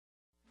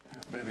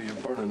Maybe you're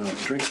burning up.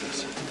 Drink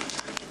this.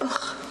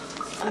 Ugh,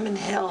 I'm in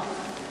hell.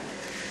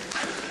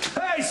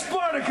 Hey,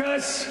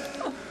 Spartacus!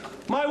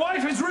 My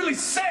wife is really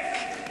sick!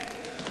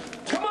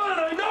 Come on,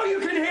 I know you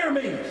can hear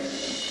me!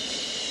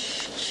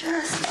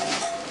 Just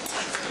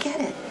forget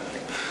it.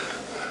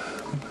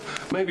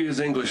 Maybe his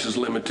English is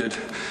limited.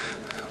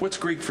 What's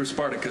Greek for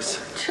Spartacus?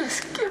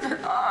 Just give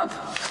it up.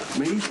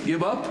 Me?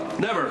 Give up?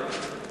 Never.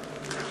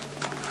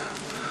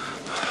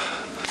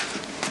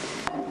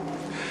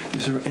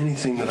 Is there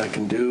anything that I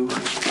can do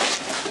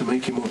to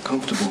make you more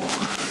comfortable?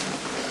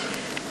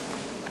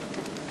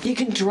 You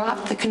can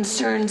drop the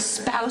Concerned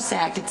Spouse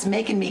Act. It's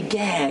making me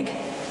gag.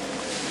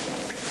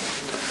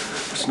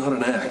 It's not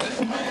an act.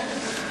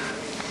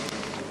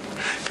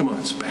 Come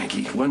on,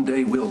 Spanky. One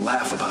day we'll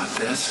laugh about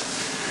this.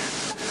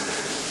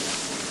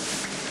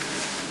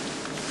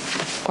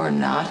 Or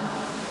not.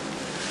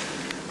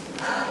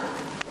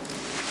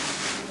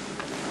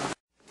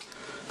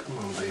 Come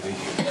on, baby.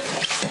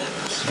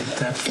 Sleep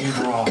that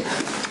fever off.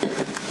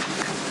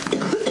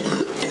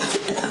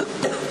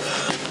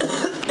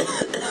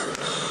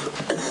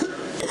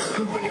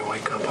 When you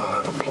wake up,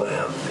 I'll have a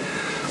plan.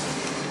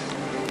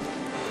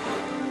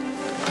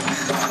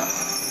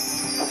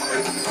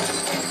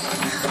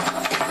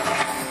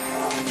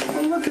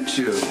 Well, look at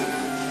you.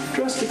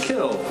 Dressed to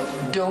kill.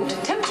 Don't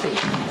tempt me.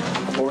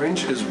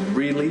 Orange is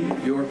really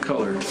your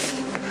color.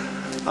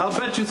 I'll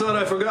bet you thought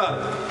I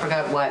forgot.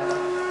 Forgot what?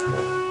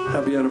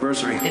 Happy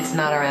anniversary. It's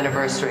not our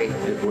anniversary.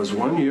 It was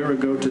 1 year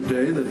ago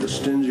today that the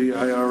stingy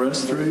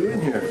IRS threw you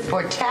in here.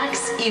 For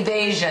tax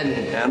evasion.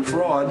 And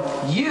fraud.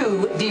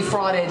 You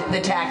defrauded the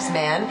tax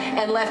man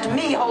and left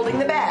me holding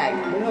the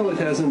bag. Well, it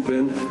hasn't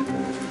been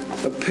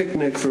a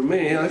picnic for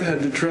me. I've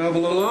had to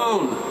travel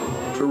alone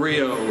to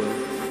Rio,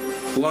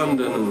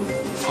 London, and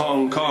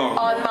Hong Kong.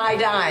 On my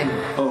dime.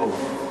 Oh,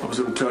 I was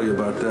going to tell you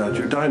about that.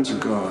 Your dimes are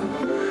gone.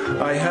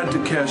 I had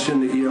to cash in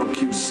the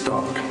ELQ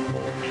stock.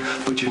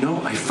 But you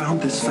know, I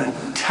found this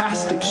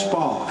fantastic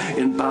spa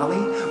in Bali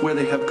where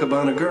they have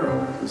Cabana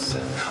girls.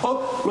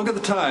 Oh, look at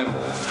the time.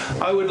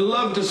 I would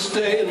love to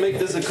stay and make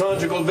this a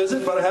conjugal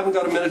visit, but I haven't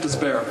got a minute to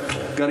spare.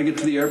 Got to get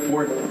to the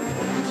airport.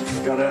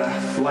 Got a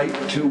flight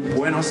to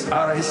Buenos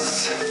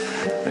Aires.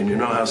 And you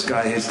know how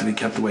Sky hates to be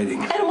kept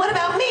waiting. And what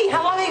about me?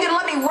 How long are you going to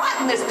let me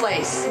rot in this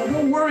place? Well,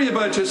 don't worry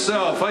about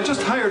yourself. I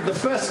just hired the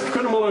best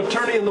criminal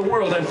attorney in the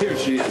world, and here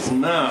she is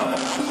now.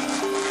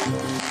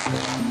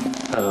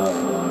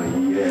 Oh,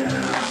 yeah.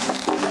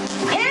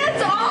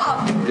 Hands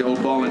off! The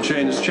old ball and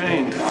chain is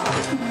chained.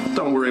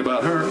 Don't worry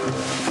about her.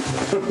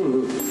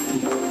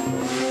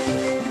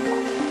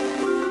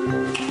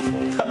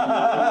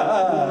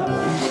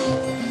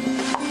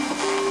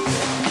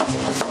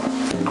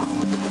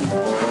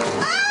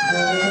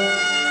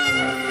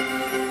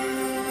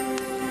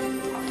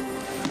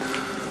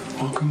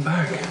 Welcome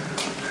back.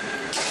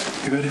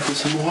 You ready for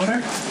some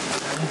water?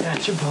 I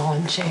got your ball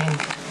and chain.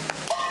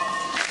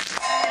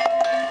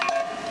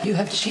 You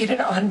have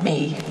cheated on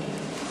me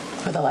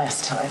for the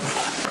last time.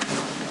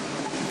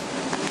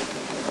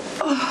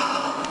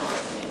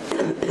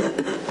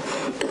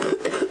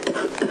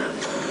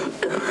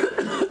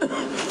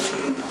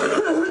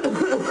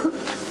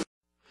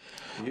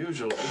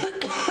 Usually,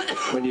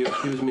 when you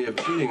accuse me of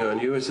cheating on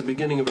you, it's the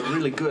beginning of a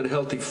really good,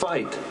 healthy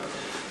fight.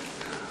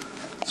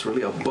 It's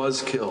really a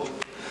buzzkill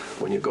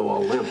when you go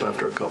all limp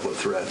after a couple of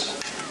threats.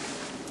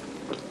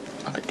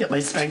 I'll get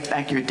my strength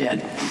back, you're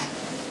dead.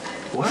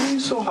 Why are you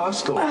so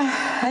hostile? I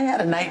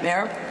had a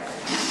nightmare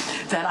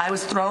that I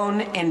was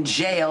thrown in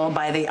jail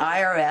by the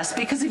IRS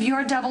because of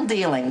your double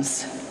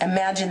dealings.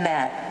 Imagine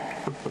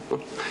that.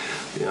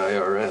 The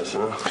IRS,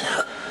 huh?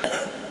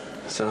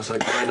 Sounds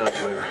like my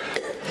nightmare.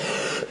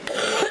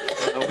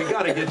 Well, we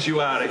gotta get you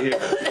out of here.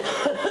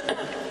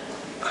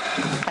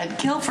 I'd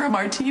kill for a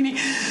martini.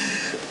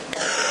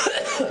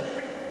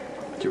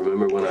 Do you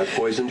remember when I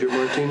poisoned your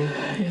martini?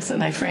 Yes,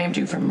 and I framed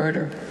you for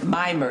murder.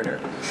 My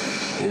murder.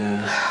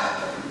 Yeah.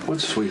 What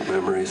sweet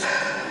memories.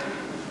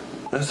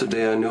 That's the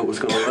day I knew it was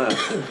going to last.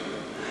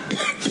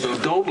 So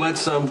don't let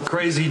some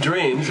crazy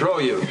dream throw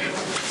you.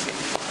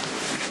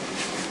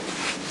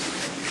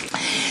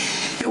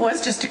 It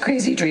was just a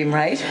crazy dream,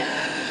 right?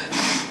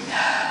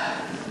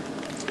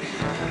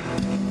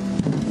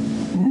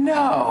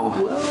 No.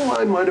 Well,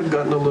 I might have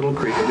gotten a little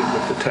creative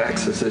with the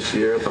taxes this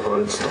year at the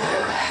Haunted Star.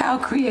 How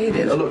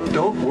creative? Now look,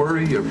 don't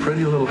worry your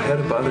pretty little head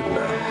about it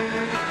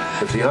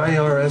now. If the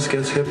IRS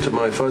gets hip to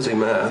my fuzzy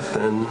math,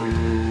 then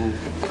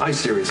I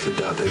seriously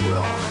doubt they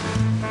will.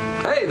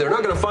 Hey, they're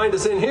not going to find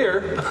us in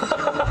here.